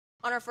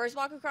On our first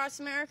walk across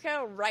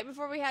America, right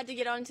before we had to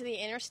get onto the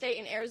interstate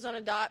in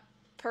Arizona,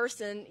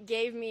 person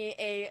gave me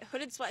a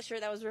hooded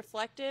sweatshirt that was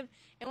reflective,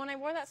 and when I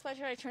wore that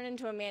sweatshirt, I turned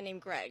into a man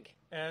named Greg.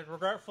 And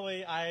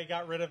regretfully, I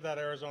got rid of that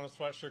Arizona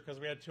sweatshirt because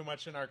we had too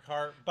much in our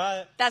cart.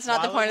 But that's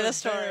not the point of the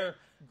story. There,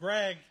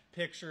 Greg,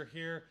 picture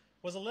here,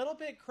 was a little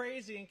bit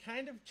crazy and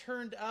kind of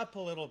turned up a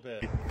little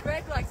bit.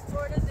 Greg likes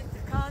tortas and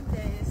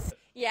picantes.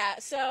 Yeah,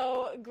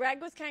 so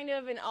Greg was kind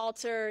of an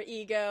alter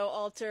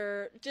ego,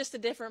 just a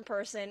different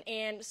person.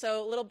 And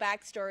so, little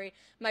backstory,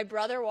 my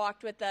brother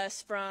walked with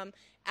us from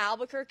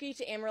Albuquerque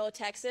to Amarillo,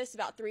 Texas,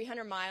 about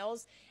 300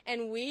 miles.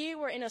 And we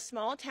were in a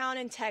small town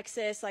in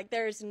Texas, like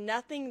there's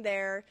nothing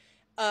there,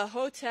 a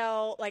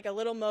hotel, like a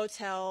little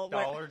motel.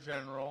 Dollar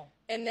General.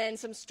 And then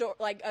some store,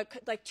 like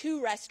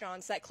 2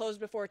 restaurants that closed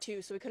before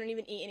 2, so we couldn't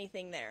even eat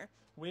anything there.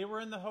 We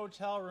were in the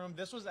hotel room.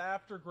 This was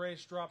after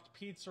Grace dropped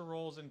pizza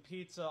rolls and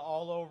pizza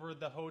all over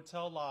the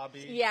hotel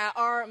lobby. Yeah,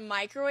 our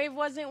microwave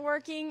wasn't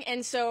working,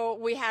 and so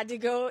we had to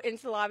go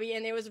into the lobby,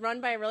 and it was run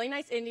by a really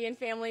nice Indian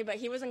family, but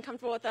he wasn't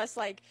comfortable with us,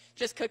 like,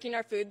 just cooking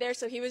our food there,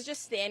 so he was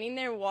just standing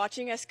there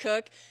watching us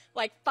cook,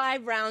 like,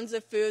 5 rounds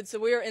of food, so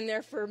we were in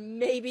there for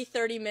maybe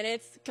 30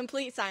 minutes,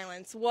 complete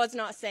silence, was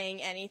not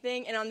saying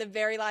anything, and on the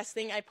very last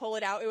thing, I pull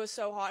it out, it was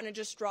so hot, and it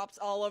just drops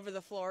all over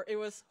the floor. It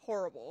was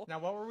horrible. Now,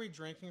 what were we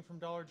drinking from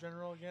Dollar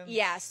General again?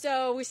 Yeah,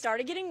 so we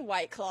started getting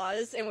White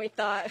Claws, and we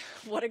thought,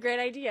 what a great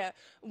idea.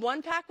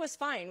 1 pack was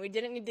fine. We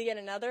didn't need to get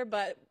another,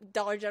 but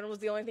Dollar General was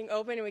the only thing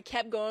open, and we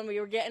kept going. We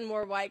were getting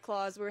more White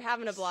Claws. We were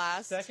having a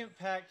blast. Second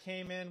pack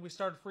came in. We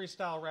started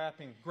freestyle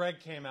rapping.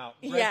 Greg came out.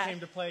 Greg came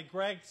to play.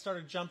 Greg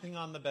started jumping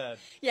on the bed.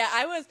 Yeah,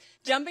 I was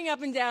jumping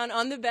up and down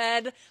on the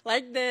bed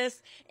like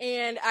this,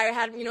 and I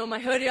had, my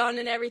hoodie on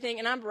and everything,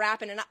 and I'm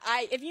rapping. And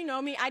if you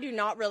know me, I do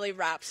not really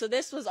rap, so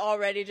this was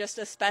already just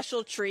a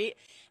special treat.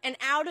 And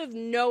out of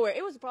nowhere,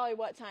 it was probably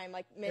what time,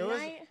 like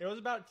midnight? It was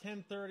about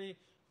 10:30.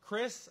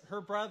 Chris,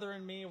 her brother,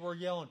 and me were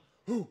yelling,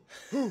 "Who,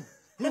 who,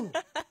 who?"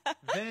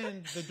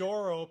 Then the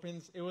door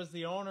opens. It was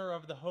the owner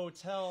of the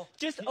hotel.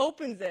 Just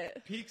opens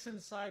it. Peeks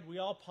inside. We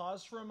all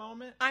pause for a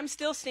moment. I'm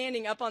still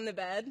standing up on the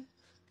bed.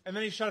 And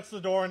then he shuts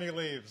the door and he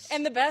leaves.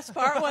 And the best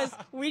part was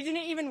we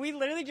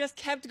literally just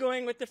kept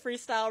going with the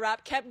freestyle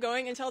rap, kept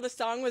going until the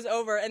song was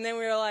over. And then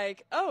we were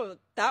like, oh,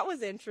 that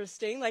was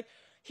interesting. Like,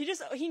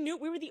 he knew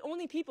we were the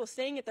only people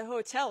staying at the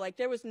hotel. Like,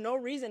 there was no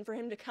reason for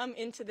him to come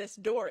into this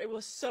door. It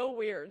was so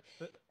weird.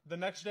 The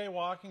next day,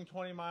 walking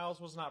 20 miles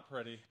was not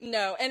pretty.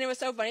 No, and it was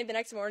so funny. The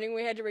next morning,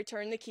 we had to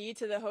return the key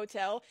to the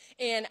hotel,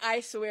 and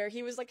I swear,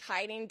 he was, like,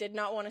 hiding, did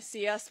not want to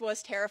see us,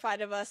 was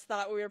terrified of us,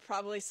 thought we were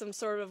probably some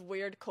sort of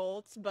weird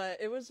cults, but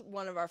it was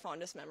one of our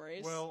fondest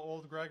memories. Will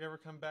old Greg ever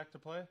come back to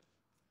play?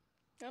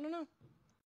 I don't know.